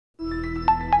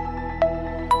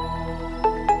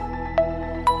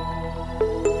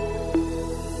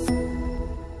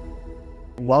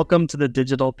Welcome to the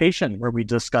Digital Patient, where we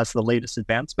discuss the latest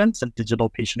advancements in digital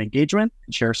patient engagement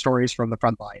and share stories from the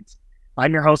front lines.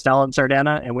 I'm your host, Alan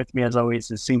Sardana, and with me, as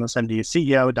always, is Seamless MD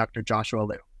CEO, Dr. Joshua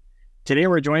Liu. Today,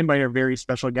 we're joined by our very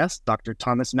special guest, Dr.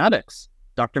 Thomas Maddox.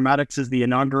 Dr. Maddox is the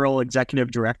inaugural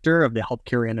executive director of the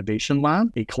HealthCare Innovation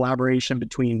Lab, a collaboration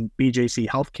between BJC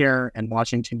HealthCare and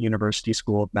Washington University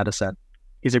School of Medicine.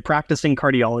 He's a practicing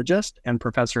cardiologist and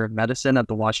professor of medicine at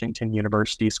the Washington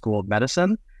University School of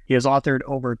Medicine. He has authored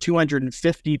over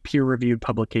 250 peer-reviewed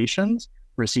publications,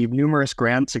 received numerous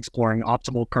grants exploring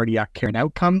optimal cardiac care and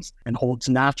outcomes, and holds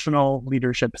national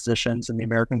leadership positions in the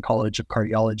American College of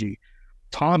Cardiology.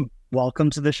 Tom, welcome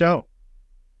to the show.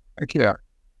 Thank you.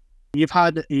 You've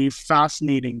had a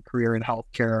fascinating career in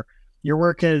healthcare. Your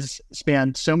work has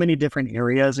spanned so many different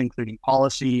areas, including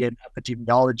policy and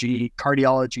epidemiology,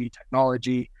 cardiology,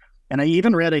 technology. And I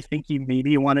even read, I think you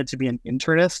maybe wanted to be an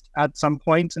internist at some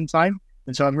point in time.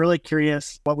 And so I'm really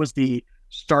curious, what was the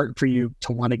start for you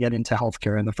to want to get into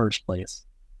healthcare in the first place?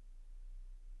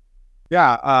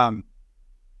 Yeah,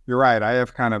 you're right. I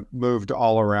have kind of moved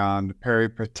all around.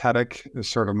 Peripatetic is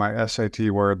sort of my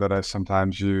SAT word that I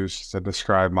sometimes use to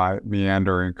describe my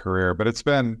meandering career. But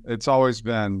it's always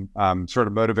been sort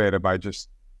of motivated by just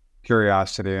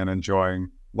curiosity and enjoying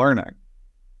learning.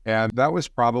 And that was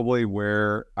probably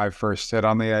where I first hit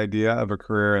on the idea of a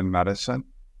career in medicine.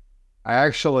 I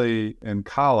actually, in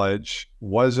college,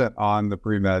 wasn't on the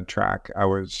pre-med track. I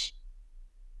was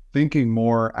thinking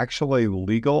more actually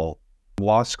legal,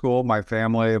 law school, my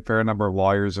family, a fair number of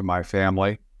lawyers in my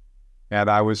family.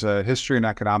 And I was a history and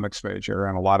economics major,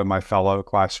 and a lot of my fellow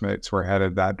classmates were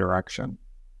headed that direction.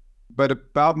 But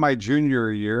about my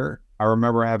junior year, I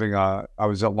remember I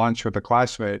was at lunch with a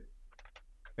classmate,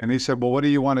 and he said, well, what do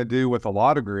you want to do with a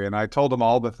law degree? And I told him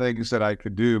all the things that I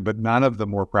could do, but none of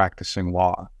them were practicing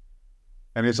law.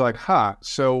 And he's like,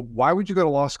 so why would you go to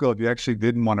law school if you actually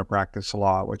didn't want to practice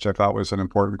law, which I thought was an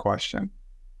important question.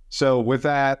 So with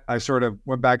that, I sort of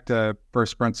went back to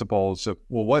first principles of,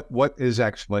 well, what is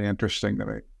actually interesting to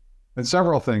me? And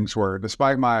several things were,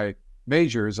 despite my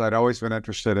majors, I'd always been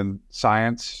interested in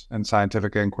science and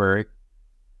scientific inquiry.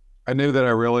 I knew that I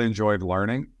really enjoyed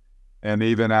learning. And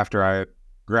even after I had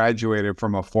graduated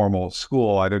from a formal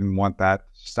school, I didn't want that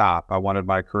to stop. I wanted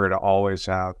my career to always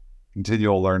have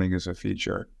continual learning as a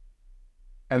feature.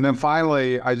 And then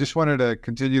finally, I just wanted to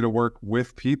continue to work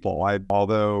with people.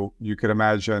 Although you could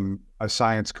imagine a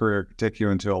science career could take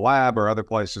you into a lab or other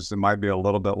places that might be a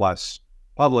little bit less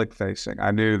public facing.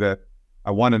 I knew that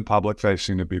I wanted public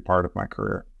facing to be part of my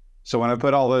career. So when I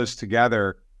put all those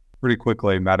together, pretty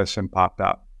quickly, medicine popped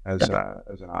up as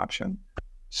an option.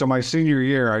 So my senior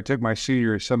year, I took my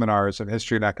senior seminars in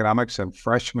history and economics and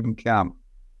freshman chem,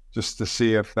 just to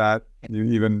see if that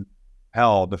even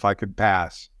held, if I could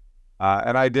pass.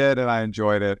 And I did, and I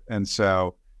enjoyed it. And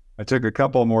so I took a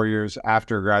couple more years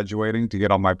after graduating to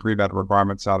get all my pre-med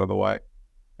requirements out of the way,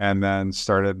 and then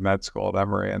started med school at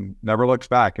Emory and never looked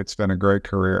back. It's been a great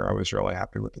career. I was really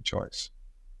happy with the choice.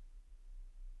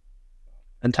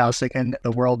 Fantastic. And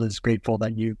the world is grateful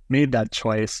that you made that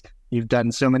choice. You've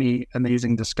done so many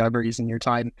amazing discoveries in your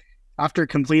time. After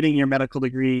completing your medical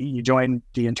degree, you joined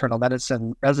the internal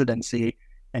medicine residency,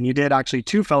 and you did actually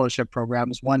 2 fellowship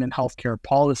programs, one in healthcare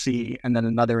policy and then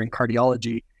another in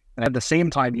cardiology. And at the same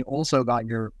time, you also got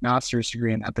your master's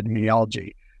degree in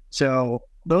epidemiology. So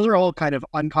those are all kind of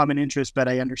uncommon interests, but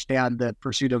I understand the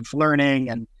pursuit of learning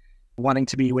and wanting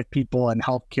to be with people in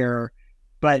healthcare.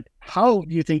 But how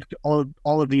do you think all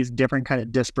of these different kind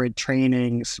of disparate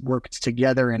trainings worked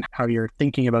together and how you're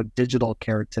thinking about digital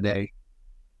care today?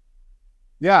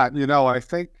 Yeah, I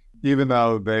think even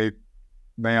though they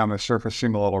may on the surface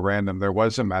seem a little random, there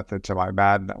was a method to my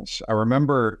madness. I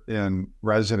remember in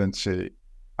residency,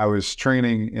 I was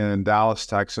training in Dallas,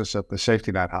 Texas at the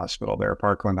Safety Net Hospital there,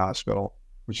 Parkland Hospital,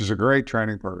 which is a great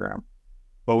training program.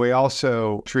 But we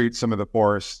also treat some of the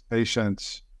poorest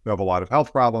patients who have a lot of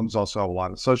health problems, also have a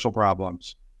lot of social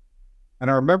problems.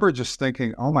 And I remember just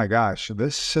thinking, oh my gosh,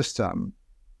 this system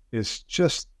is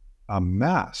just a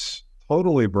mess,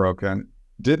 totally broken,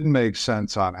 didn't make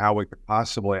sense on how we could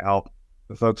possibly help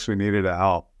the folks we needed to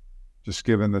help, just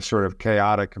given the sort of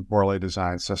chaotic and poorly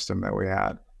designed system that we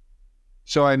had.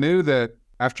 So I knew that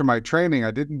after my training,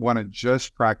 I didn't want to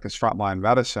just practice frontline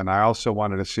medicine. I also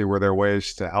wanted to see were there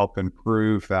ways to help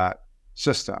improve that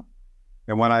system.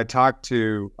 And when I talked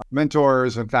to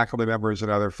mentors and faculty members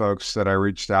and other folks that I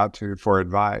reached out to for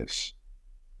advice,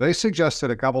 they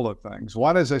suggested a couple of things.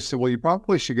 One is they said, well, you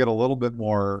probably should get a little bit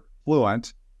more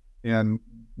fluent in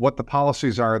what the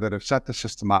policies are that have set the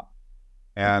system up,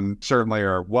 and certainly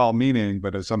are well-meaning,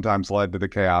 but has sometimes led to the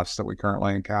chaos that we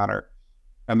currently encounter.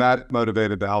 And that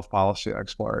motivated the health policy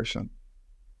exploration.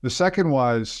 The second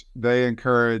was they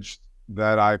encouraged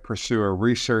that I pursue a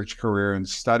research career in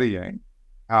studying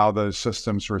how those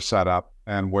systems were set up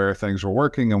and where things were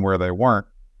working and where they weren't,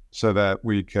 so that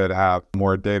we could have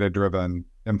more data-driven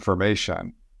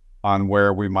information on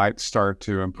where we might start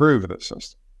to improve the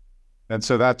system. And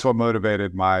so that's what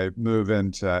motivated my move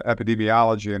into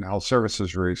epidemiology and health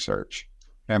services research.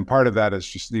 And part of that is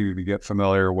just needing to get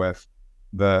familiar with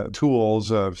the tools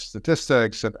of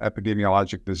statistics and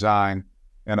epidemiologic design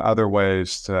and other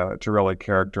ways to really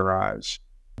characterize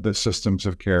the systems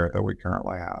of care that we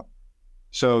currently have.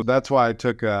 So that's why I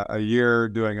took a year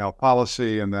doing health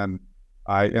policy, and then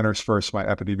I interspersed my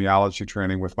epidemiology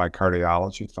training with my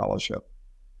cardiology fellowship,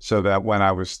 so that when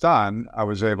I was done, I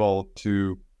was able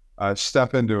to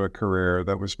step into a career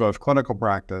that was both clinical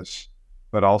practice,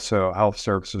 but also health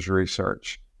services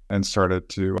research, and started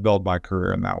to build my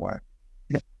career in that way.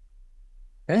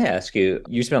 Can I ask you,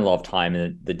 you spend a lot of time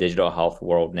in the digital health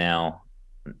world now.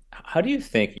 How do you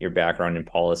think your background in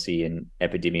policy and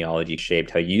epidemiology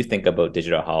shaped how you think about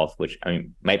digital health, which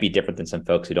might be different than some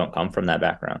folks who don't come from that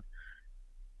background?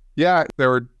 Yeah, there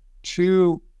were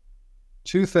two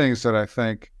things that I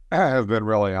think have been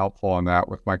really helpful in that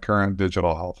with my current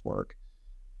digital health work.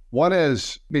 One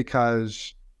is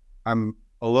because I'm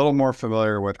a little more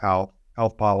familiar with how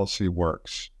health policy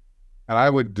works. And I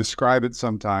would describe it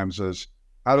sometimes as,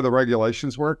 how do the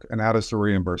regulations work and how does the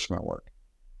reimbursement work?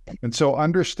 And so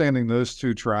understanding those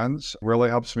two trends really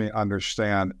helps me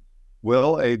understand,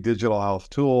 will a digital health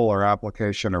tool or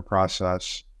application or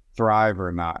process thrive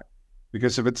or not?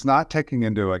 Because if it's not taking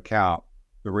into account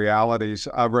the realities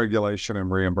of regulation and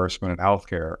reimbursement in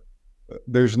healthcare,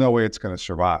 there's no way it's going to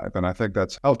survive. And I think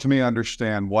that's helped me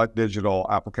understand what digital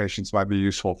applications might be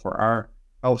useful for our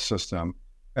health system,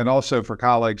 and also for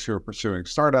colleagues who are pursuing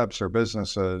startups or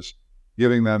businesses,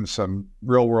 giving them some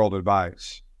real world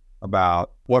advice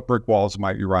about what brick walls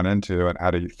might you run into and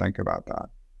how do you think about that.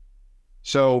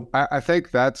 So I think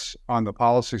that's on the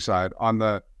policy side. On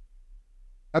the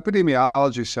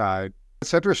epidemiology side,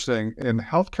 it's interesting. In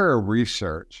healthcare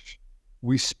research,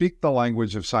 we speak the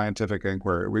language of scientific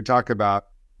inquiry. We talk about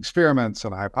experiments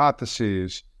and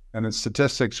hypotheses, and in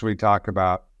statistics, we talk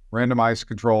about randomized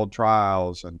controlled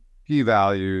trials and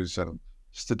p-values and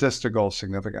statistical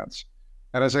significance.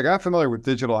 And as I got familiar with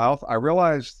digital health, I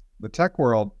realized the tech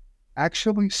world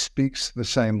actually speaks the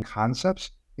same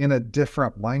concepts in a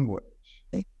different language.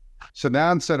 So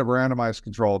now instead of randomized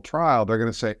controlled trial, they're going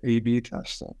to say A/B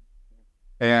testing.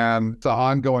 And the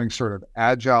ongoing sort of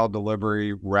agile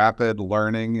delivery, rapid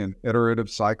learning, and iterative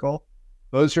cycle,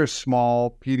 those are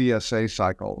small PDSA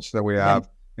cycles that we have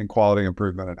in quality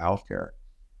improvement in healthcare.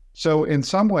 So in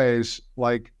some ways,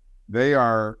 like, they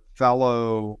are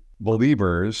fellow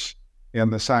believers in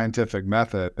the scientific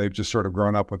method. They've just sort of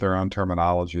grown up with their own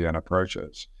terminology and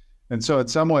approaches. And so in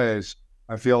some ways,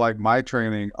 I feel like my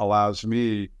training allows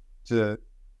me to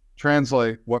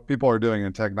translate what people are doing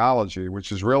in technology,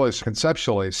 which is really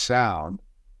conceptually sound,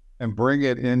 and bring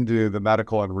it into the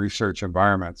medical and research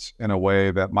environments in a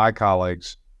way that my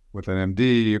colleagues with an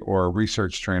MD or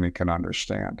research training can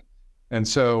understand. And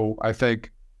so I think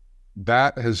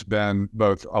that has been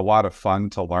both a lot of fun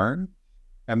to learn.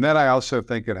 And then I also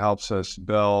think it helps us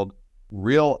build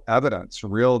real evidence,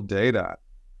 real data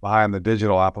behind the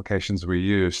digital applications we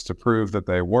use to prove that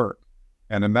they work.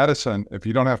 And in medicine, if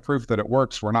you don't have proof that it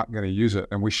works, we're not going to use it.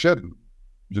 And we shouldn't,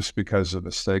 just because of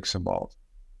the stakes involved.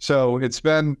 So it's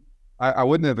been, I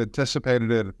wouldn't have anticipated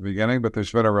it at the beginning, but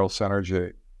there's been a real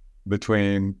synergy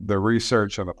between the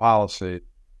research and the policy,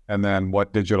 and then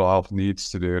what digital health needs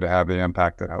to do to have the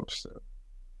impact it hopes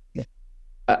to.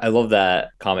 I love that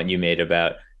comment you made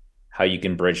about how you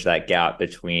can bridge that gap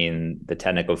between the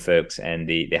technical folks and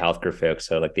the healthcare folks.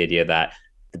 So like the idea that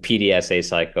the PDSA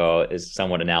cycle is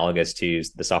somewhat analogous to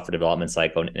the software development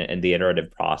cycle and the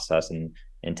iterative process and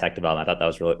tech development. I thought that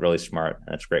was really, really smart.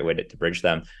 That's a great way to bridge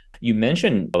them. You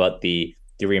mentioned about the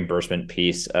reimbursement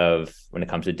piece of when it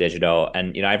comes to digital.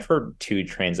 And, I've heard two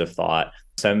trains of thought.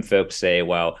 Some folks say,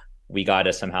 well, we got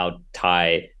to somehow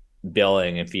tie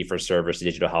billing and fee for service to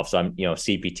digital health. So I'm,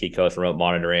 CPT codes, remote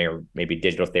monitoring, or maybe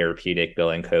digital therapeutic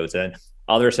billing codes. And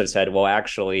others have said, well,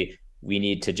 actually, we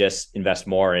need to just invest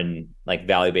more in like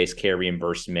value-based care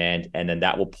reimbursement, and then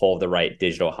that will pull the right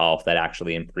digital health that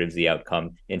actually improves the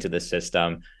outcome into the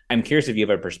system. I'm curious if you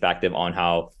have a perspective on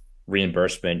how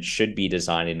reimbursement should be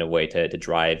designed in a way to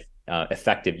drive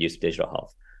effective use of digital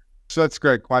health. So that's a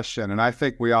great question. And I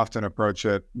think we often approach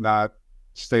it not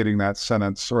stating that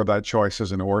sentence or that choice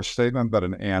as an or statement, but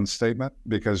an and statement,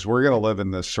 because we're going to live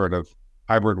in this sort of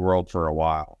hybrid world for a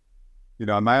while.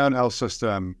 In my own health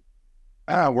system,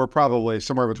 We're probably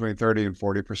somewhere between 30 and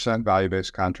 40%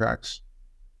 value-based contracts.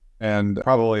 And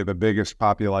probably the biggest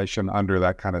population under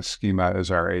that kind of schema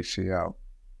is our ACO.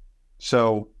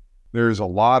 So there's a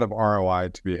lot of ROI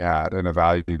to be had in a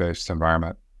value-based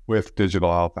environment with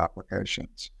digital health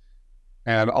applications.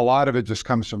 And a lot of it just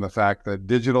comes from the fact that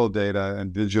digital data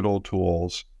and digital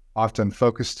tools often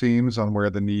focus teams on where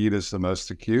the need is the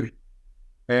most acute,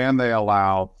 and they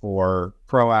allow for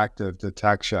proactive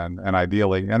detection and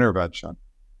ideally intervention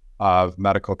of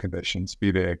medical conditions,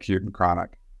 be they acute and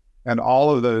chronic. And all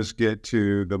of those get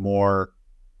to the more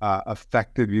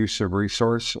effective use of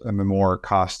resource and the more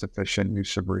cost-efficient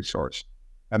use of resource.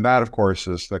 And that, of course,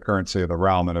 is the currency of the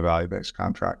realm in a value-based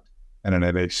contract and in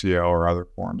an ACO or other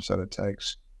forms that it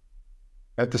takes.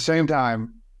 At the same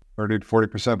time, 30 to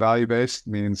 40% value-based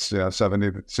means 60 to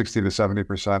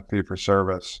 70%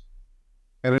 fee-for-service.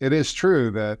 And it is true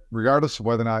that regardless of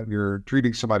whether or not you're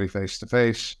treating somebody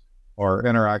face-to-face or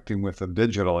interacting with them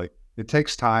digitally, it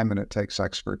takes time and it takes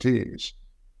expertise.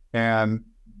 And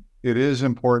it is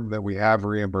important that we have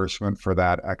reimbursement for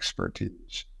that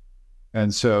expertise.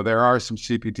 And so there are some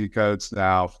CPT codes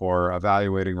now for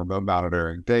evaluating remote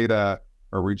monitoring data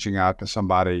or reaching out to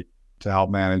somebody to help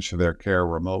manage their care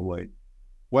remotely.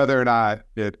 Whether or not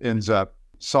it ends up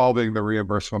solving the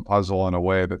reimbursement puzzle in a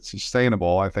way that's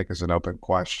sustainable, I think is an open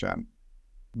question.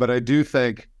 But I do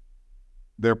think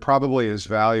there probably is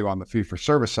value on the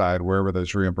fee-for-service side, wherever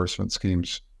those reimbursement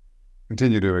schemes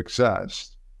continue to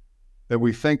exist, that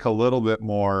we think a little bit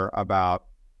more about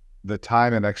the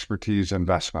time and expertise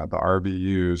investment, the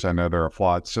RVUs. I know they're a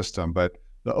flawed system, but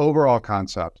the overall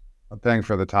concept of paying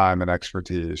for the time and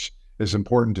expertise is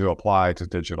important to apply to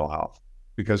digital health,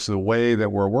 because the way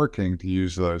that we're working to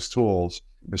use those tools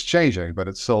is changing, but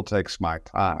it still takes my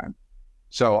time.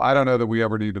 So I don't know that we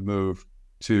ever need to move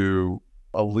to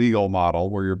a legal model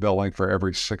where you're billing for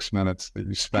every 6 minutes that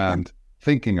you spend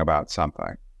thinking about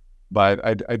something.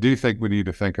 But I do think we need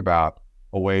to think about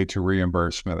a way to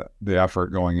reimburse the effort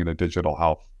going into digital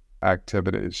health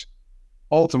activities.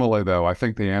 Ultimately, though, I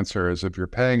think the answer is if you're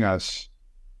paying us,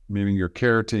 meaning your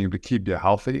care team, to keep you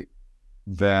healthy,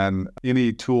 then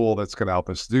any tool that's going to help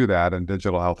us do that, and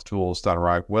digital health tools done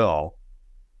right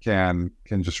can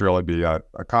just really be a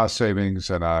cost savings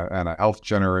and a health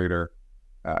generator.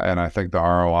 And I think the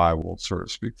ROI will sort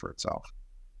of speak for itself.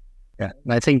 Yeah,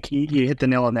 and I think you hit the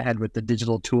nail on the head with the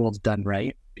digital tools done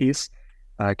right piece.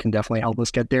 Can definitely help us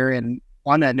get there. And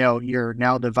on that note, you're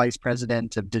now the Vice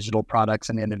President of Digital Products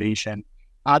and Innovation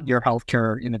at your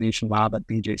Healthcare Innovation Lab at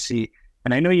BJC.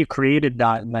 And I know you created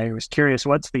that, and I was curious,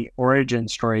 what's the origin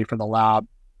story for the lab?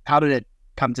 How did it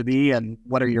come to be, and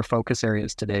what are your focus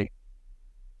areas today?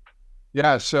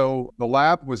 Yeah, so the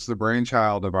lab was the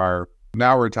brainchild of our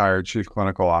now retired Chief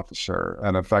Clinical Officer,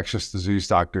 an infectious disease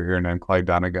doctor here named Clay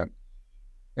Dunnigan.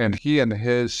 And he and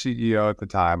his CEO at the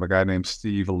time, a guy named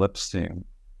Steve Lipstein,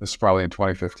 this is probably in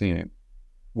 2015,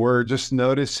 were just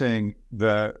noticing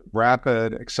the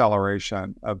rapid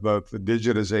acceleration of both the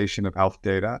digitization of health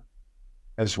data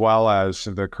as well as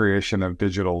the creation of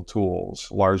digital tools,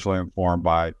 largely informed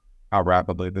by how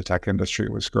rapidly the tech industry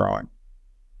was growing.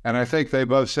 And I think they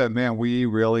both said, man, we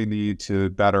really need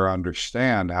to better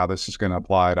understand how this is going to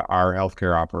apply to our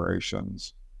healthcare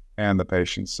operations and the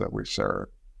patients that we serve.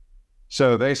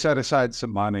 So they set aside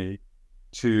some money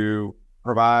to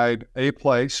provide a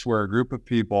place where a group of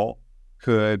people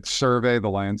could survey the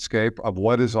landscape of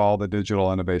what is all the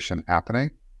digital innovation happening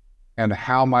and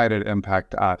how might it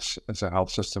impact us as a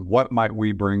health system. What might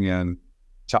we bring in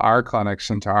to our clinics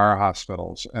and to our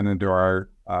hospitals and into our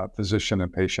physician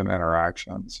and patient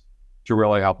interactions to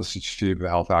really help us achieve the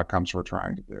health outcomes we're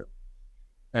trying to do.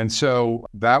 And so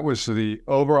that was the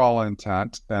overall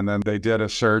intent. And then they did a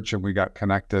search and we got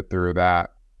connected through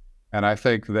that. And I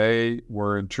think they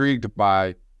were intrigued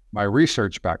by my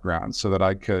research background so that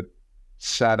I could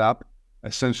set up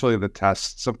essentially the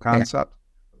tests of concept,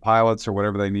 pilots or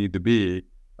whatever they need to be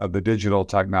of the digital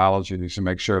technologies to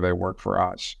make sure they work for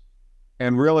us.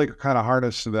 And really kind of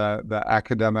harness the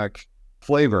academic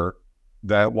flavor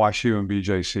that WashU and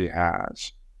BJC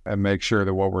has and make sure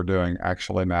that what we're doing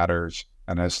actually matters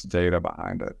and has data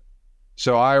behind it.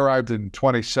 So I arrived in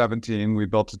 2017. We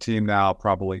built a team now,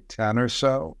 probably 10 or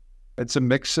so. It's a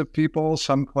mix of people,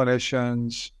 some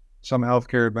clinicians, some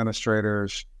healthcare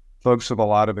administrators, folks with a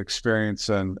lot of experience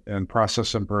in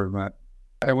process improvement.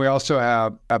 And we also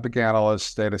have epic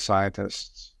analysts, data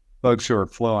scientists, folks who are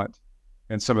fluent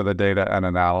in some of the data and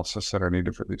analysis that are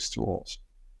needed for these tools.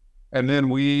 And then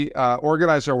we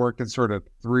organize our work in sort of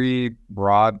three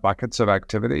broad buckets of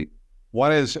activity.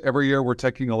 One is every year we're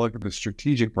taking a look at the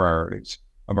strategic priorities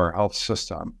of our health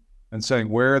system and saying,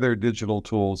 where are there digital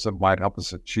tools that might help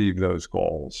us achieve those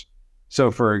goals?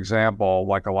 So for example,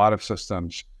 like a lot of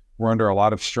systems, we're under a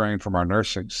lot of strain from our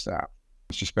nursing staff.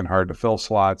 It's just been hard to fill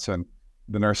slots, and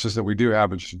the nurses that we do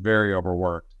have are just very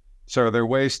overworked. So are there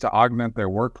ways to augment their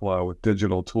workflow with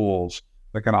digital tools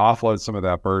that can offload some of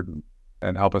that burden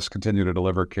and help us continue to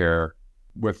deliver care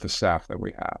with the staff that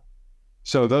we have?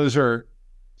 So those are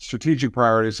strategic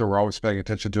priorities that we're always paying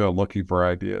attention to and looking for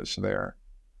ideas there.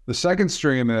 The second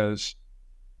stream is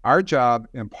our job,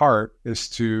 in part, is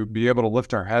to be able to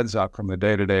lift our heads up from the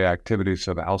day-to-day activities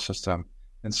of the health system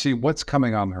and see what's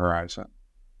coming on the horizon.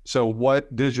 So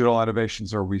what digital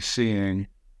innovations are we seeing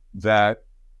that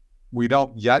we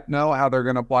don't yet know how they're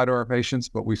going to apply to our patients,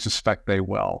 but we suspect they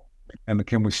will? And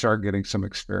can we start getting some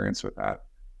experience with that?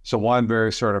 So one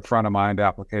very sort of front of mind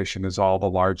application is all the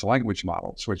large language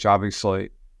models, which obviously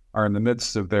are in the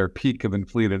midst of their peak of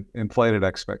inflated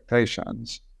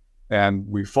expectations. And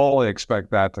we fully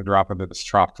expect that to drop into this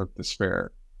trough of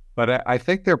despair. But I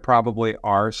think there probably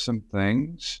are some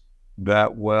things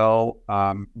that will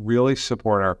really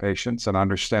support our patients in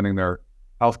understanding their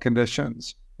health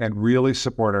conditions and really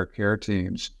support our care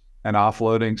teams and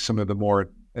offloading some of the more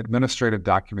administrative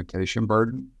documentation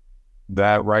burden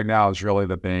that right now is really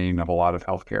the bane of a lot of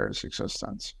healthcare's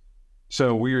existence.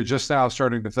 So we are just now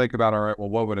starting to think about, all right, well,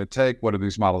 what would it take? What do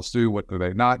these models do? What do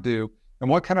they not do? And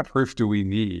what kind of proof do we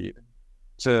need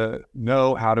to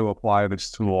know how to apply this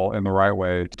tool in the right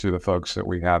way to the folks that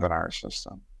we have in our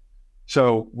system?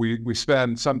 So we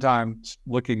spend some time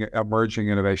looking at emerging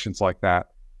innovations like that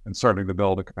and starting to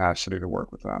build a capacity to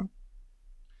work with them.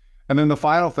 And then the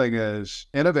final thing is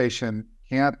innovation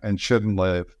can't and shouldn't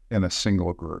live in a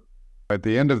single group. At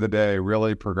the end of the day,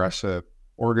 really progressive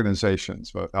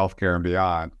organizations, both healthcare and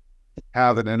beyond,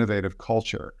 have an innovative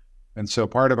culture. And so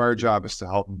part of our job is to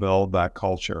help build that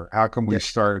culture. How can we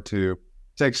start to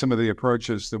take some of the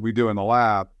approaches that we do in the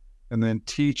lab and then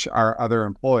teach our other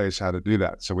employees how to do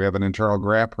that? So we have an internal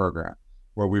grant program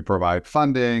where we provide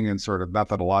funding and sort of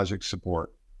methodologic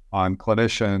support on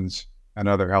clinicians and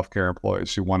other healthcare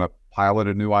employees who want to pilot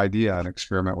a new idea and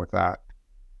experiment with that.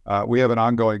 We have an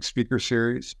ongoing speaker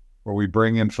series where we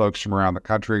bring in folks from around the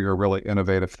country who are really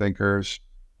innovative thinkers.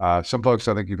 Some folks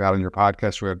I think you've had on your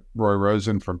podcast. We had Roy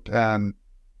Rosen from Penn.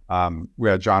 We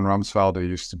had John Rumsfeld, who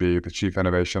used to be the Chief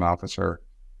Innovation Officer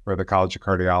for the College of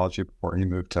Cardiology before he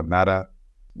moved to Meta.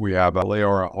 We have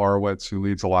Leora Horowitz, who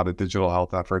leads a lot of digital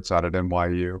health efforts out at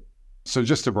NYU. So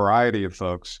just a variety of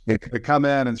folks that come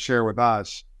in and share with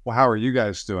us, well, how are you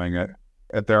guys doing it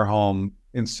at their home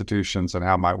institutions and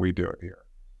how might we do it here?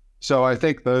 So I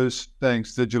think those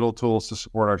things, digital tools to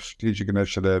support our strategic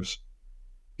initiatives,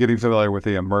 getting familiar with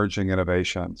the emerging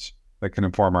innovations that can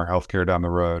inform our healthcare down the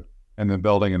road, and then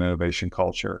building an innovation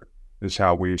culture is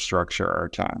how we structure our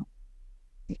time.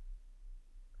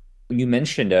 You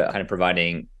mentioned kind of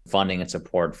providing funding and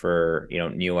support for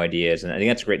new ideas, and I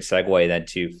think that's a great segue then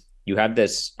to you have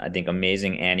this, I think,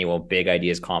 amazing annual Big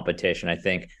Ideas competition. I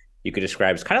think you could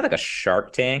describe as kind of like a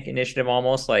Shark Tank initiative,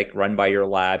 almost like run by your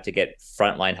lab to get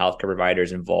frontline healthcare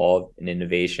providers involved in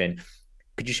innovation.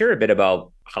 Could you share a bit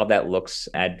about how that looks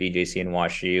at BJC and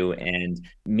WashU, and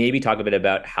maybe talk a bit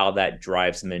about how that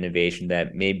drives some innovation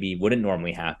that maybe wouldn't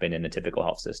normally happen in a typical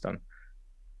health system?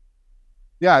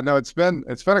 Yeah, no, it's been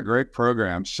a great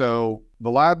program. So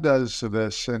the lab does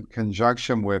this in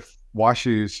conjunction with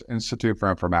WashU's Institute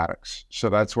for Informatics. So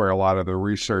that's where a lot of the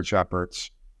research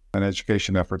efforts and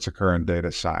education efforts occur in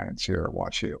data science here at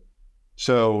WashU.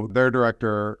 So their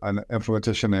director, an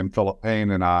informatician named Philip Payne,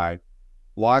 and I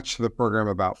launched the program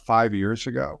about 5 years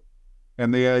ago.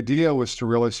 And the idea was to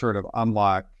really sort of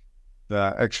unlock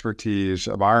the expertise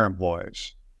of our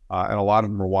employees, and a lot of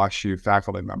them are WashU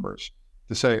faculty members,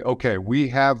 to say, okay, we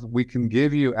can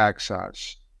give you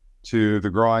access to the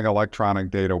growing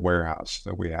electronic data warehouse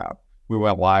that we have. We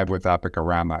went live with Epic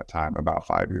around that time, about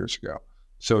 5 years ago.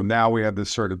 So now we have this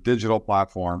sort of digital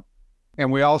platform.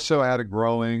 And we also had a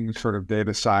growing sort of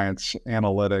data science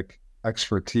analytic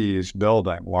expertise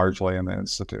building largely in the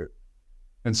Institute.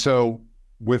 And so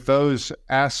with those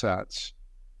assets,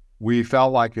 we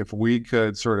felt like if we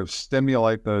could sort of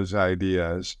stimulate those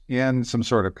ideas in some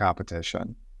sort of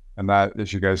competition, and that,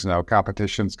 as you guys know,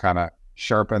 competitions kind of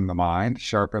sharpen the mind,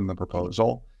 sharpen the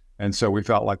proposal. And so we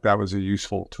felt like that was a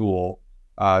useful tool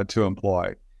to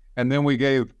employ. And then we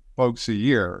gave folks a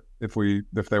year.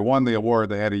 If they won the award,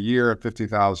 they had a year at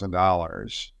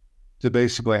 $50,000 to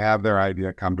basically have their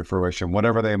idea come to fruition,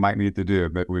 whatever they might need to do.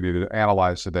 Maybe we need to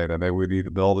analyze the data. Maybe we need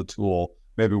to build a tool.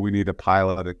 Maybe we need to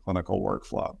pilot a clinical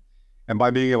workflow. And by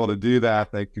being able to do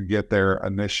that, they could get their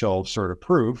initial sort of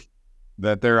proof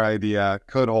that their idea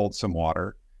could hold some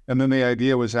water. And then the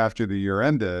idea was after the year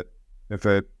ended, if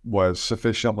it was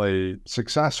sufficiently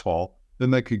successful,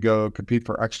 then they could go compete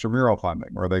for extramural funding,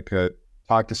 or they could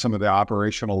talk to some of the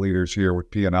operational leaders here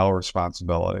with P&L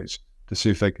responsibilities to see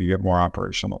if they could get more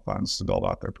operational funds to build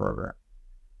out their program.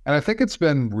 And I think it's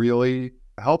been really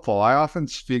helpful. I often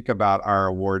speak about our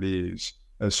awardees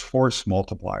as force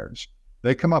multipliers.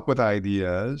 They come up with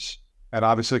ideas and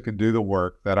obviously can do the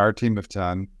work that our team of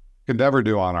 10 could never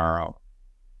do on our own.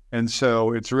 And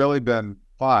so it's really been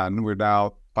fun. We're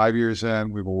now 5 years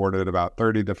in, we've awarded about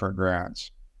 30 different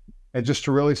grants. And just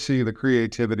to really see the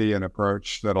creativity and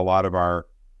approach that a lot of our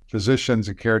physicians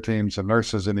and care teams and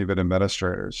nurses and even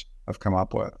administrators have come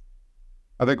up with.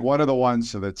 I think one of the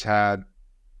ones that's had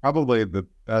probably the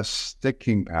best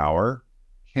sticking power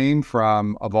came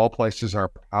from, of all places, our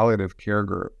palliative care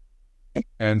group.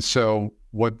 And so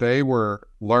what they were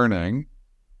learning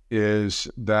is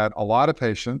that a lot of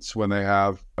patients, when they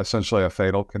have essentially a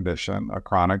fatal condition, a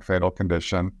chronic fatal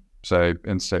condition, say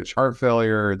end-stage heart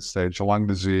failure, end-stage lung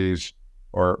disease,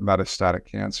 or metastatic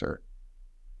cancer,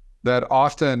 that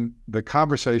often the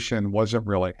conversation wasn't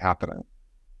really happening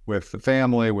with the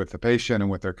family, with the patient,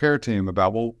 and with their care team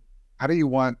about, well, how do you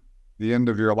want the end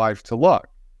of your life to look?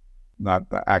 Not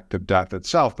the act of death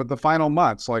itself, but the final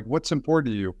months. Like, what's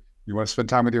important to you? You want to spend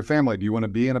time with your family? Do you want to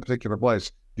be in a particular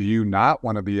place? Do you not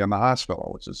want to be in the hospital,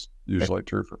 which is usually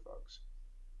true for folks?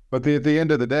 But at the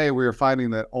end of the day, we were finding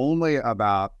that only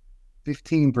about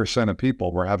 15% of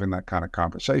people were having that kind of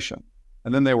conversation.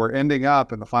 And then they were ending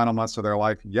up in the final months of their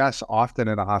life, yes, often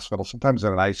in a hospital, sometimes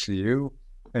in an ICU,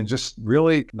 and just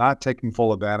really not taking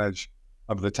full advantage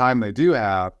of the time they do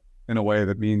have in a way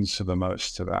that means the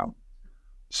most to them.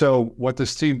 So what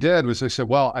this team did was they said,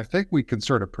 well, I think we can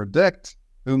sort of predict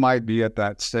who might be at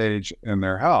that stage in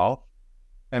their health,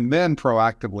 and then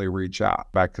proactively reach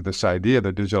out. Back to this idea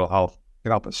that digital health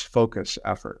can help us focus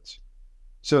efforts.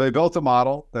 So they built a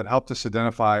model that helped us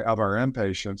identify of our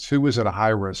inpatients who was at a high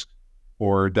risk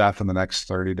for death in the next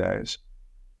 30 days.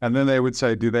 And then they would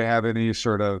say, do they have any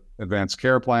sort of advanced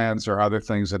care plans or other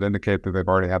things that indicate that they've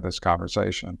already had this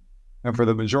conversation? And for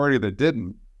the majority that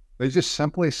didn't, they just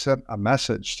simply sent a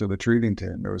message to the treating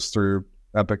team. It was through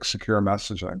Epic secure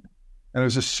messaging. And it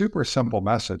was a super simple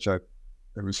message. It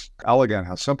was elegant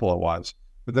how simple it was.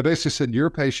 But they basically said, your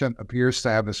patient appears to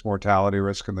have this mortality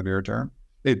risk in the near term.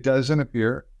 It doesn't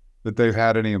appear that they've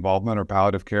had any involvement or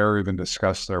palliative care or even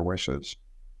discussed their wishes.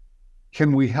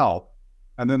 Can we help?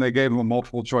 And then they gave them a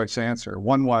multiple choice answer.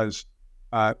 One was,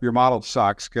 your model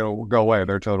sucks, go away,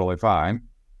 they're totally fine.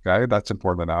 Okay, that's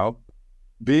important to know.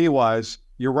 B was,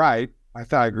 you're right,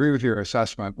 I agree with your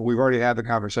assessment, but we've already had the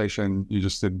conversation, you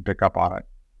just didn't pick up on it.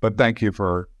 But thank you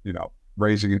for,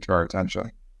 raising it to our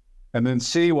attention. And then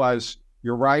C was,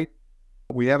 you're right,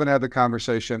 we haven't had the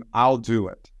conversation, I'll do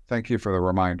it. Thank you for the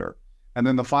reminder. And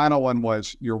then the final one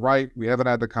was, you're right, we haven't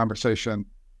had the conversation,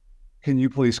 can you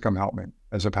please come help me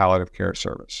as a palliative care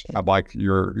service? I'd like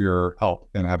your help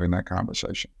in having that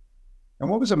conversation. And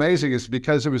what was amazing is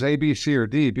because it was A, B, C, or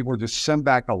D, people would just send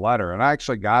back a letter. And I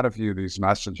actually got a few of these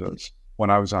messages when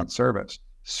I was on service.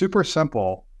 Super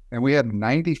simple. And we had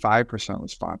 95%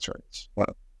 response rates.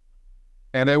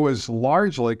 And it was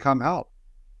largely come help.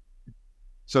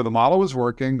 So the model was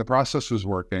working, the process was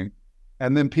working,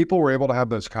 and then people were able to have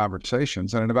those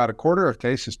conversations. And in about a quarter of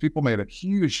cases, people made a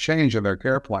huge change in their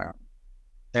care plan.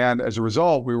 And as a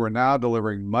result, we were now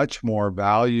delivering much more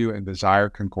value and desired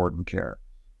concordant care,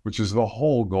 which is the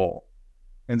whole goal.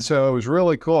 And so it was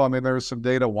really cool. I mean, there was some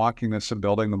data wonkiness in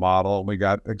building the model, and we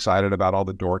got excited about all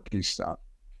the dorky stuff.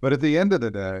 But at the end of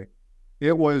the day,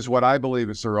 it was what I believe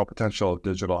is the real potential of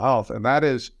digital health. And that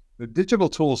is the digital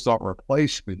tools don't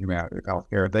replace the humanity of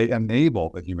healthcare. They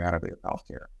enable the humanity of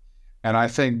healthcare. And I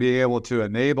think being able to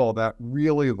enable that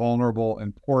really vulnerable,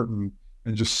 important,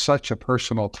 and just such a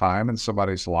personal time in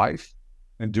somebody's life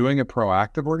and doing it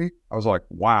proactively, I was like,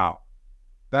 wow,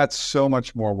 that's so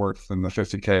much more worth than the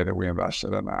 $50K that we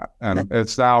invested in that. And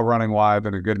it's now running live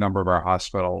in a good number of our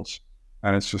hospitals.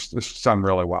 And it's done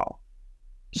really well.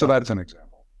 So that's an example.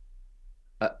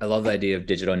 I love the idea of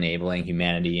digital enabling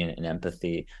humanity and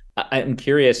empathy. I'm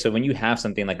curious. So when you have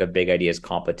something like a big ideas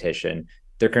competition,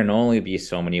 there can only be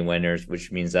so many winners,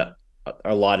 which means that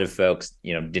a lot of folks,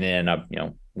 didn't end up,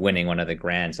 winning one of the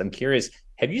grants. I'm curious,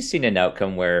 have you seen an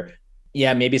outcome where,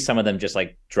 maybe some of them just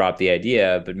like dropped the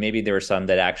idea, but maybe there were some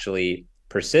that actually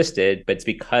persisted, but it's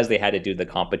because they had to do the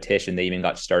competition, they even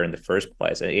got started in the first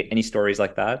place. Any stories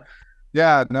like that?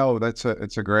 Yeah, no, it's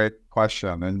a great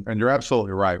question. And you're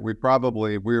absolutely right.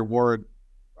 We award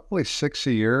roughly 6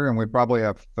 a year, and we probably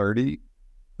have 30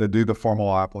 that do the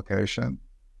formal application.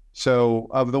 So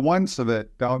of the ones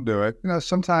that don't do it,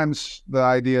 sometimes the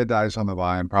idea dies on the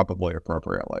vine, probably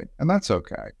appropriately, and that's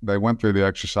okay. They went through the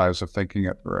exercise of thinking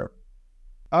it through.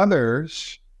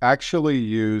 Others actually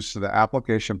use the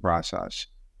application process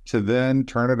to then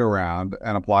turn it around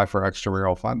and apply for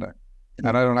extramural funding.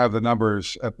 And I don't have the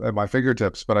numbers at my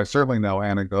fingertips, but I certainly know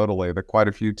anecdotally that quite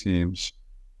a few teams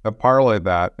have parlayed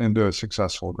that into a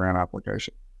successful grant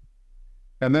application.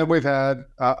 And then we've had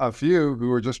a few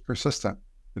who are just persistent.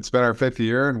 It's been our 5th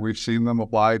year, and we've seen them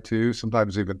apply 2,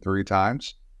 sometimes even 3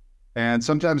 times. And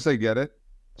sometimes they get it.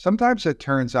 Sometimes it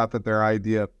turns out that their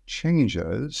idea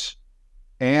changes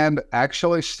and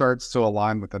actually starts to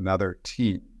align with another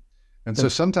team. And so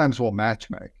sometimes we'll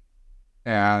matchmake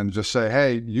and just say,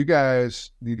 hey, you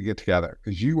guys need to get together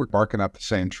because you were barking up the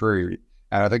same tree.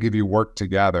 And I think if you work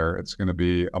together, it's going to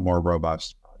be a more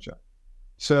robust project.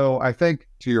 So I think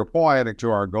to your point and to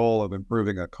our goal of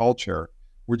improving a culture,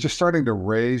 we're just starting to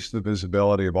raise the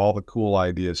visibility of all the cool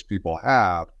ideas people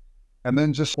have and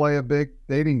then just play a big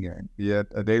dating game, be it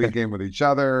a dating game with each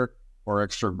other or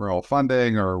extramural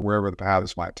funding or wherever the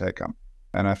paths might take them.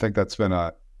 And I think that's been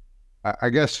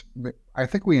I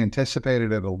think we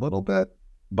anticipated it a little bit,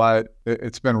 but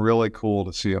it's been really cool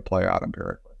to see it play out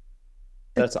empirically.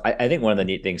 I think one of the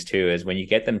neat things too is when you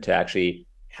get them to actually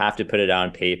have to put it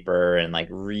on paper and like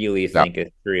really think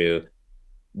it through,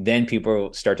 then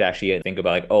people start to actually think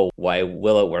about like, oh, why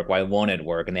will it work? Why won't it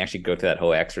work? And they actually go through that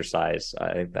whole exercise.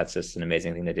 I think that's just an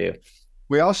amazing thing to do.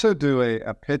 We also do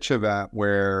a pitch event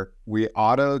where we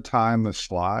auto time the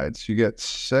slides. You get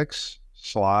 6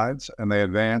 slides and they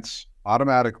advance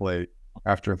automatically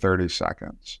after 30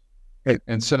 seconds.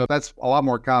 And so that's a lot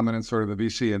more common in sort of the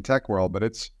VC and tech world, but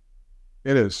it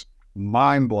is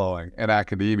mind-blowing in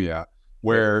academia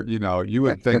where, you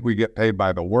would think we get paid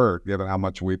by the word given how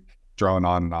much we've drone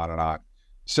on and on and on.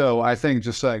 So I think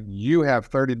just like you have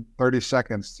 30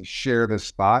 seconds to share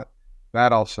this thought,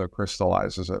 that also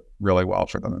crystallizes it really well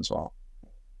for them as well.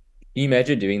 Can you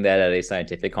imagine doing that at a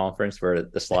scientific conference where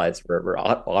the slides were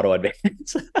auto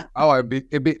advance? Oh,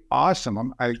 it'd be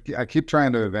awesome. I keep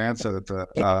trying to advance it at the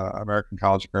American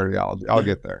College of Cardiology. I'll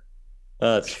get there.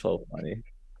 That's so funny.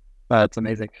 That's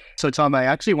amazing. So Tom, I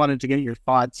actually wanted to get your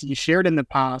thoughts. You shared in the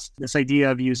past this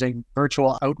idea of using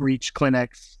virtual outreach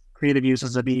clinics, creative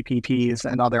uses of EPPs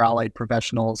and other allied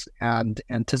professionals, and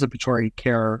anticipatory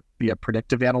care via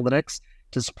predictive analytics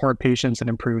to support patients and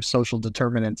improve social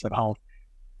determinants of health.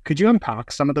 Could you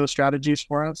unpack some of those strategies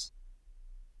for us?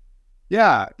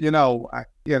 Yeah, in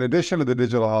addition to the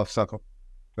digital health stuff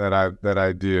that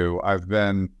I do, I've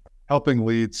been helping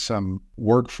lead some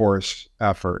workforce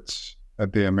efforts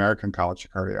at the American College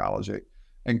of Cardiology.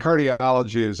 And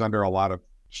cardiology is under a lot of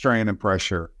strain and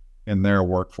pressure in their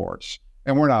workforce.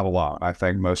 And we're not alone. I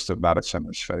think most of medicine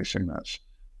is facing this.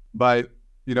 But,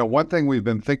 one thing we've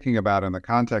been thinking about in the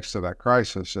context of that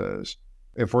crisis is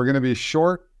if we're going to be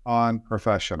short on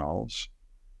professionals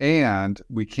and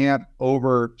we can't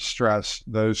overstress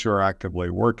those who are actively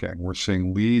working, we're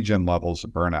seeing legion levels of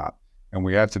burnout. And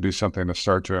we have to do something to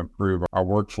start to improve our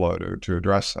workflow to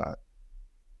address that.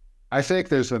 I think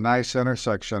there's a nice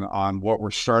intersection on what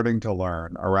we're starting to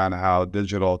learn around how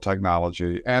digital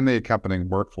technology and the accompanying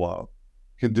workflow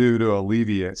can do to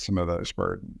alleviate some of those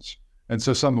burdens. And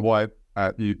so some of what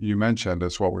you mentioned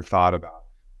is what we've thought about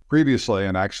previously,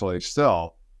 and actually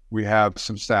still, we have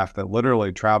some staff that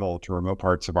literally travel to remote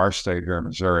parts of our state here in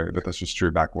Missouri, but this was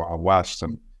true back west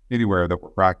and anywhere that we're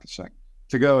practicing,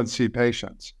 to go and see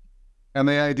patients. And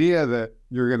the idea that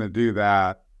you're going to do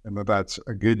that and that's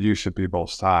a good use of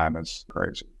people's time is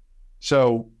crazy.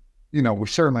 So, we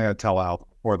certainly had telehealth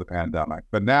before the pandemic,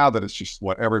 but now that it's just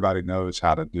what everybody knows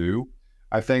how to do,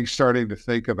 I think starting to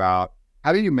think about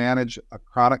how do you manage a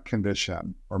chronic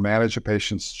condition or manage a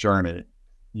patient's journey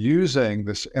using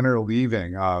this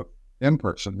interleaving of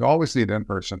in-person. You always need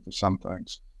in-person for some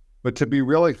things, but to be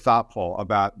really thoughtful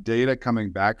about data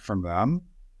coming back from them,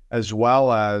 as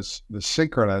well as the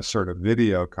synchronous sort of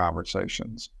video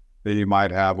conversations that you might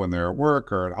have when they're at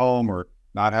work or at home or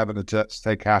not having to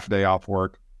take half a day off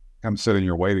work, come sit in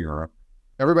your waiting room.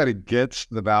 Everybody gets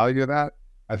the value of that.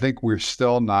 I think we're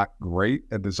still not great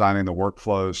at designing the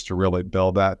workflows to really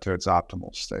build that to its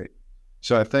optimal state.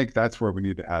 So I think that's where we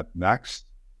need to head next.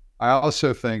 I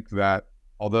also think that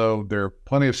although there are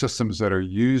plenty of systems that are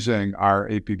using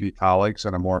our APP colleagues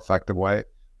in a more effective way,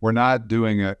 we're not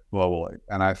doing it globally.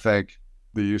 And I think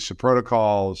the use of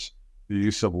protocols, the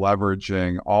use of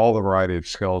leveraging all the variety of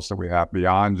skills that we have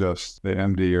beyond just the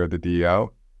MD or the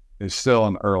DO is still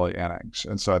in early innings.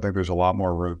 And so I think there's a lot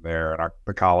more room there. And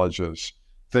the college is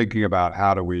thinking about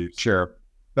how do we share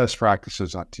best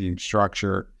practices on team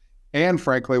structure and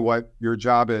frankly, what your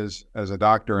job is as a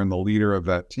doctor and the leader of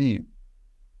that team.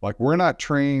 Like, we're not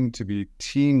trained to be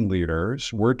team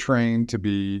leaders. We're trained to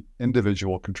be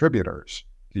individual contributors,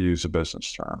 to use a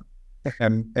business term.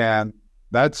 And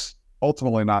that's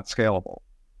ultimately not scalable.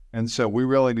 And so we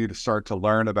really need to start to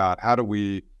learn about how do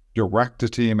we direct a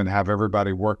team and have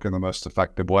everybody work in the most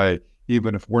effective way,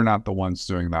 even if we're not the ones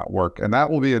doing that work. And that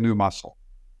will be a new muscle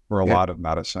for a lot of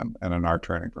medicine and in our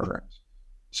training programs.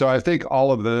 So I think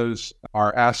all of those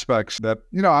are aspects that,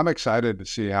 I'm excited to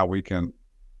see how we can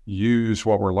use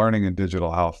what we're learning in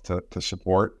digital health to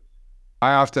support.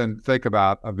 I often think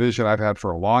about a vision I've had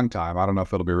for a long time. I don't know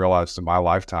if it'll be realized in my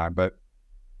lifetime, but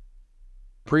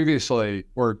previously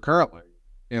or currently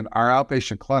in our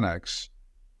outpatient clinics,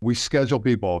 we schedule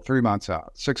people 3 months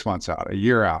out, 6 months out, a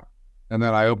year out. And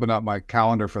then I open up my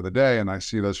calendar for the day and I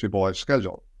see those people I've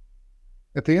scheduled.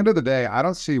 At the end of the day, I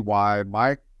don't see why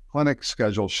my clinic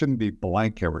schedule shouldn't be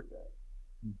blank every day.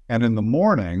 And in the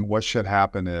morning, what should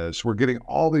happen is we're getting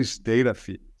all these data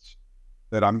feeds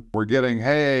that we're getting,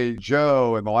 hey,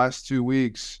 Joe in the last 2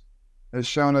 weeks has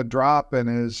shown a drop in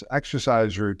his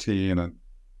exercise routine, and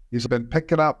he's been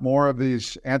picking up more of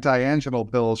these anti-anginal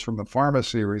pills from the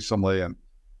pharmacy recently, and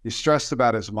he's stressed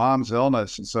about his mom's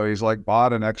illness, and so he's like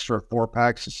bought an extra 4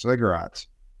 packs of cigarettes.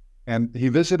 And he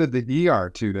visited the ER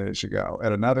 2 days ago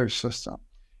at another system.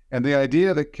 And the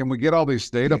idea that can we get all these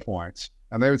data points?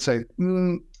 And they would say,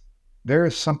 there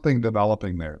is something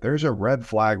developing there. There's a red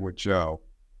flag with Joe.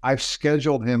 I've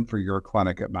scheduled him for your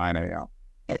clinic at 9 a.m.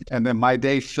 And then my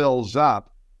day fills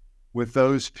up with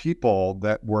those people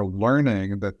that we're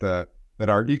learning that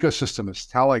our ecosystem is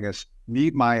telling us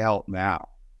need my help now.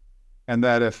 And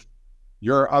that if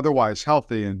you're otherwise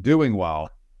healthy and doing well,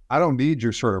 I don't need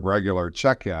your sort of regular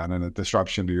check-in and a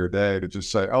disruption to your day to just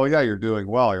say, oh yeah, you're doing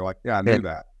well. You're like, yeah, I knew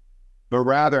that. But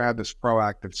rather have this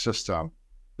proactive system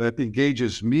that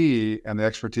engages me and the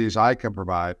expertise I can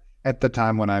provide at the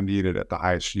time when I'm needed at the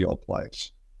highest yield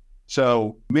place.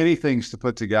 So many things to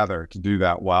put together to do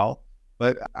that well,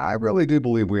 but I really do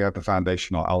believe we have the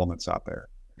foundational elements out there.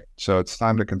 So it's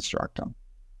time to construct them.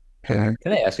 Can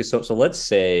I ask you, so let's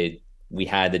say we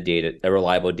had the data, a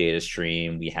reliable data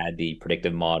stream, we had the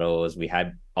predictive models, we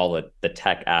had all the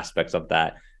tech aspects of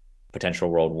that potential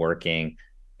world working.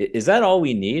 Is that all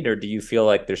we need, or do you feel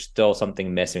like there's still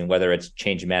something missing, whether it's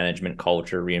change management,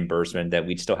 culture, reimbursement, that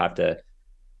we'd still have to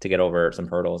get over some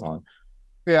hurdles on?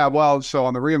 Yeah, well, so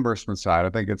on the reimbursement side,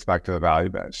 I think it's back to the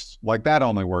value-based. Like, that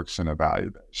only works in a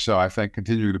value-based. So I think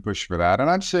continue to push for that. And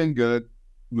I'm seeing good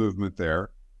movement there.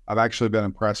 I've actually been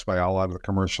impressed by a lot of the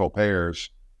commercial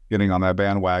payers getting on that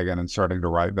bandwagon and starting to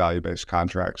write value-based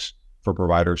contracts for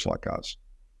providers like us.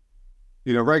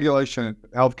 Regulation in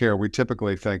healthcare, we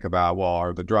typically think about, well,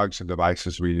 are the drugs and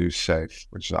devices we use safe,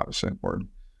 which is obviously important.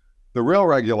 The real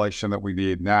regulation that we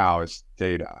need now is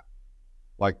data.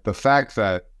 Like, the fact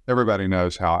that everybody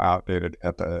knows how outdated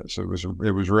HIPAA is. It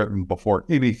was written before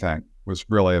anything was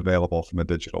really available from a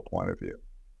digital point of view.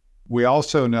 We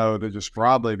also know that just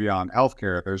broadly beyond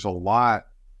healthcare, there's a lot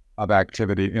of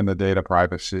activity in the data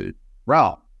privacy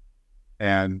realm.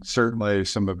 And certainly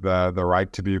some of the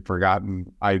right to be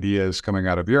forgotten ideas coming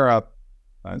out of Europe,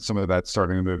 and some of that's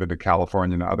starting to move into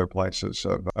California and other places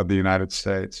of the United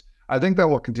States. I think that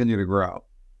will continue to grow.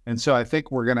 And so I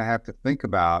think we're going to have to think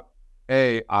about,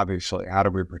 A, obviously, how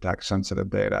do we protect sensitive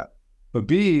data? But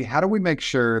B, how do we make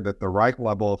sure that the right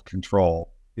level of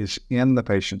control is in the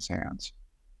patient's hands?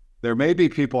 There may be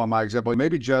people, in my example,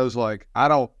 maybe Joe's like, I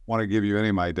don't want to give you any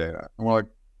of my data. And we're like,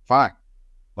 fine.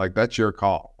 Like, that's your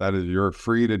call. You're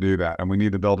free to do that. And we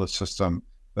need to build a system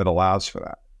that allows for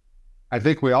that. I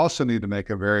think we also need to make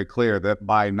it very clear that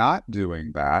by not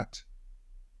doing that,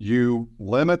 you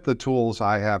limit the tools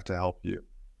I have to help you.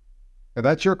 And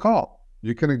that's your call.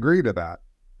 You can agree to that.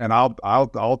 And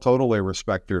I'll totally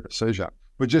respect your decision.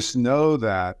 But just know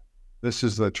that this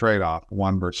is the trade-off,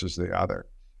 one versus the other.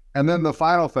 And then the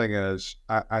final thing is,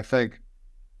 I think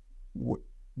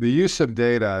the use of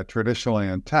data traditionally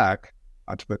in tech,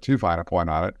 not to put too fine a point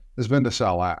on it, has been to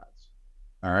sell ads.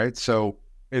 All right. So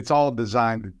it's all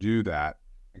designed to do that.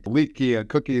 Leaky and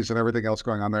cookies and everything else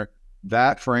going on there.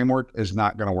 That framework is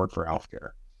not going to work for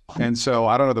healthcare. And so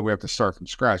I don't know that we have to start from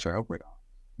scratch. I hope we don't.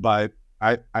 But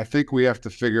I think we have to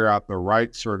figure out the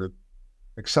right sort of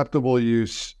acceptable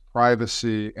use,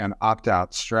 privacy, and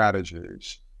opt-out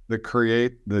strategies that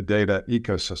create the data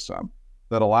ecosystem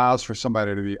that allows for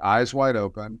somebody to be eyes wide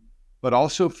open, but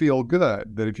also feel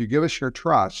good that if you give us your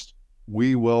trust,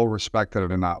 we will respect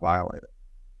it and not violate it.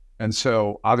 And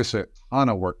so obviously a ton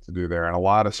of work to do there, and a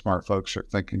lot of smart folks are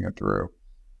thinking it through.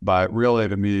 But really,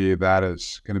 to me, that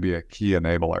is going to be a key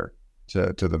enabler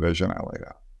to the vision I laid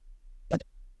out.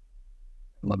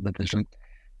 Love the vision.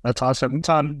 That's awesome.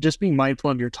 Tom, just being mindful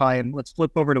of your time, let's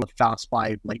flip over to a fast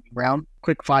five lightning round.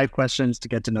 Quick 5 questions to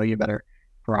get to know you better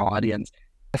for our audience.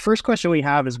 The first question we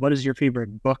have is, what is your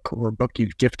favorite book or book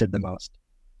you've gifted the most?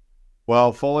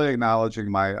 Well, fully acknowledging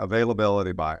my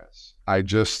availability bias, I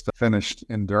just finished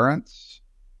Endurance,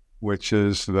 which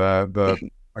is the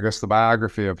I guess the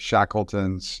biography of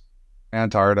Shackleton's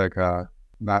Antarctica,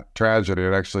 not tragedy.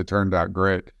 It actually turned out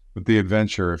great, but the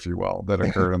adventure, if you will, that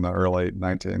occurred in the early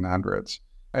 1900s.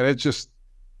 And it just,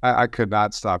 I could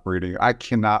not stop reading. I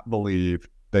cannot believe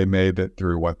they made it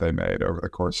through what they made over the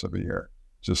course of a year.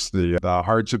 Just the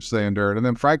hardships they endured. And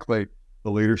then frankly,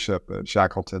 the leadership that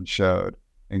Shackleton showed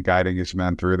in guiding his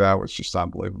men through that was just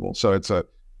unbelievable. So it's a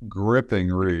gripping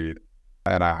read,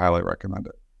 and I highly recommend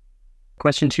it.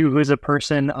 Question 2, who is a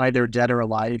person, either dead or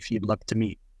alive, you'd love to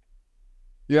meet?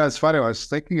 Yeah, it's funny. I was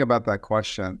thinking about that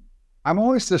question. I'm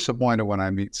always disappointed when I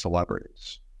meet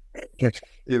celebrities.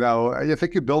 You know, you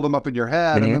think you build them up in your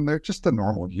head, and then they're just a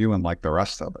normal human like the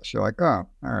rest of us. You're like, oh,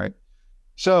 all right.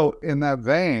 So in that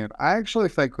vein, I actually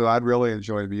think who I'd really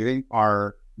enjoy meeting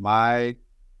are my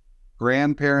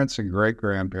grandparents and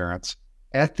great-grandparents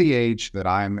at the age that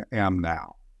I am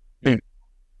now. And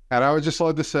I would just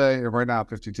love to say, right now,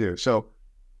 52. So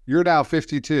you're now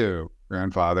 52,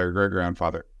 grandfather,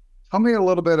 great-grandfather. Tell me a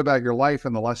little bit about your life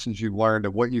and the lessons you've learned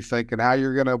and what you think and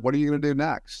what are you going to do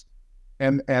next?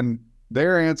 And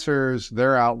their answers,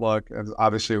 their outlook, and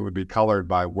obviously it would be colored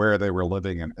by where they were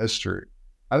living in history.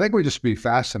 I think it would just be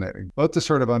fascinating, both to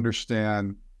sort of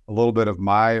understand a little bit of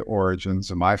my origins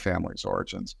and my family's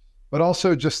origins, but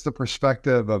also just the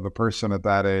perspective of a person at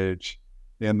that age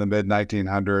in the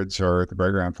mid-1900s or the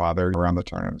great-grandfather around the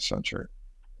turn of the century.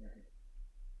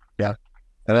 Yeah,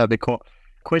 that'd be cool.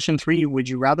 Question 3, would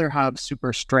you rather have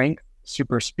super strength,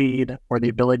 super speed, or the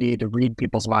ability to read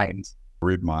people's minds?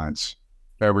 Read minds.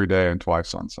 Every day and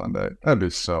twice on Sunday. That'd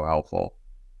be so helpful.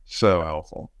 So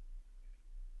helpful.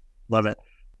 Love it.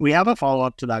 We have a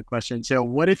follow-up to that question. So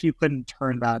what if you couldn't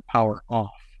turn that power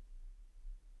off?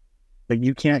 Like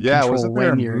you can't control wasn't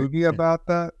there a when movie about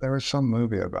that? There was some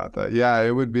movie about that. Yeah,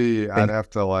 it would be, I'd have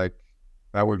to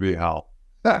that would be hell.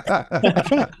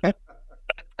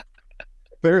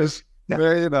 There's, you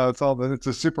know, it's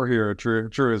a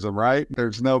superhero truism, right?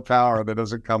 There's no power that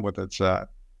doesn't come with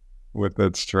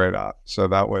its trade-off. So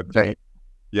that would,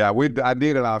 I'd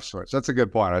need an off switch. That's a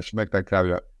good point. I should make that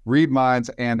caveat. Read minds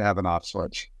and have an off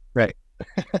switch. Right.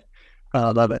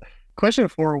 Love it. Question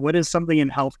 4, what is something in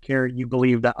healthcare you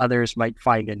believe that others might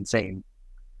find insane?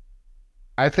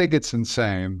 I think it's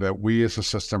insane that we as a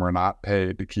system are not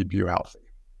paid to keep you healthy.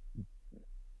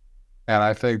 And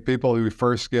I think people who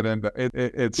first get into it,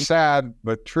 it's sad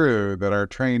but true that our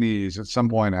trainees at some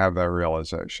point have that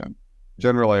realization,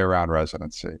 generally around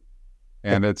residency.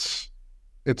 And it's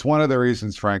one of the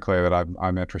reasons, frankly, that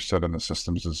I'm interested in the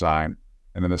systems design,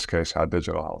 and in this case, how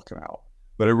digital health can help.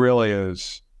 But it really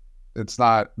is, it's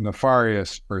not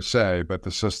nefarious per se, but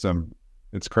the system,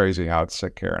 it's crazy how it's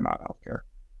sick care and not healthcare.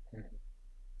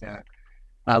 Yeah.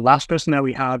 Last question that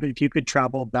we have, if you could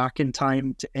travel back in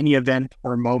time to any event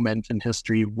or moment in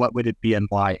history, what would it be and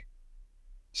why?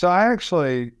 So I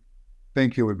actually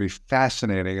think it would be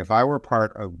fascinating if I were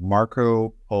part of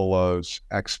Marco Polo's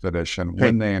expedition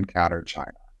when they encountered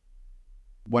China.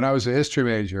 When I was a history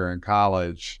major in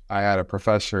college, I had a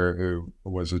professor who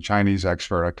was a Chinese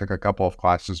expert. I took a couple of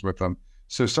classes with him.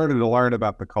 So started to learn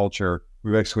about the culture.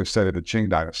 We basically studied the Qing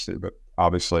dynasty, but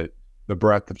obviously the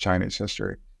breadth of Chinese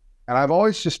history. And I've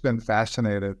always just been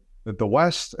fascinated that the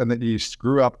West and the East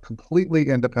grew up completely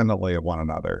independently of one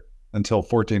another until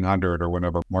 1400 or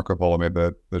whenever Marco Polo made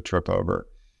the trip over.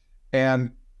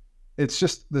 And it's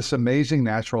just this amazing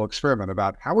natural experiment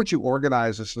about how would you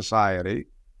organize a society.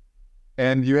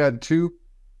 And you had two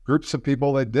groups of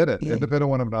people that did it, independent of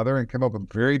one another, and came up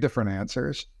with very different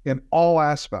answers in all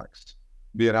aspects,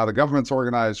 be it how the government's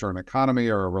organized or an economy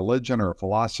or a religion or a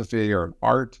philosophy or an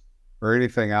art or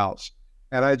anything else.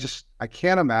 And I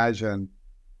can't imagine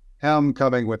him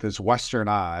coming with his Western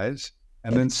eyes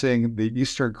and then seeing the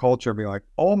Eastern culture being like,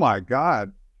 oh my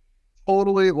God,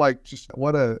 totally just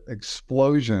what a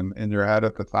explosion in your head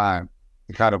at the time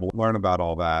to kind of learn about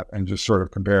all that and just sort of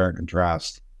compare and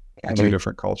contrast two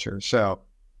different cultures. So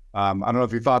I don't know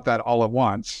if you thought that all at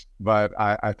once, but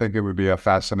I think it would be a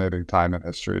fascinating time in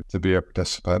history to be a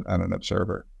participant and an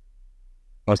observer.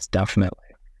 Most definitely.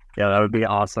 Yeah, that would be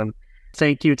awesome.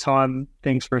 Thank you, Tom.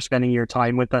 Thanks for spending your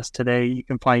time with us today. You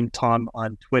can find Tom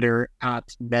on Twitter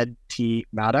at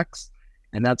MedTMaddox.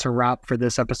 And that's a wrap for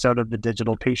this episode of The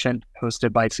Digital Patient,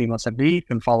 hosted by SeamlessMD. You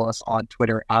can follow us on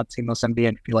Twitter at SeamlessMD.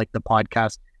 And if you like the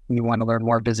podcast, you want to learn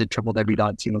more, visit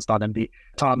www.seamless.md.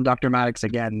 Tom, Dr. Maddox,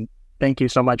 again, thank you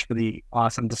so much for the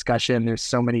awesome discussion. There's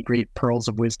so many great pearls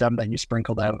of wisdom that you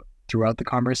sprinkled out throughout the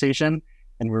conversation,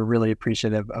 and we're really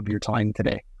appreciative of your time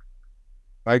today.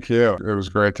 Thank you. It was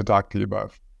great to talk to you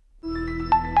both.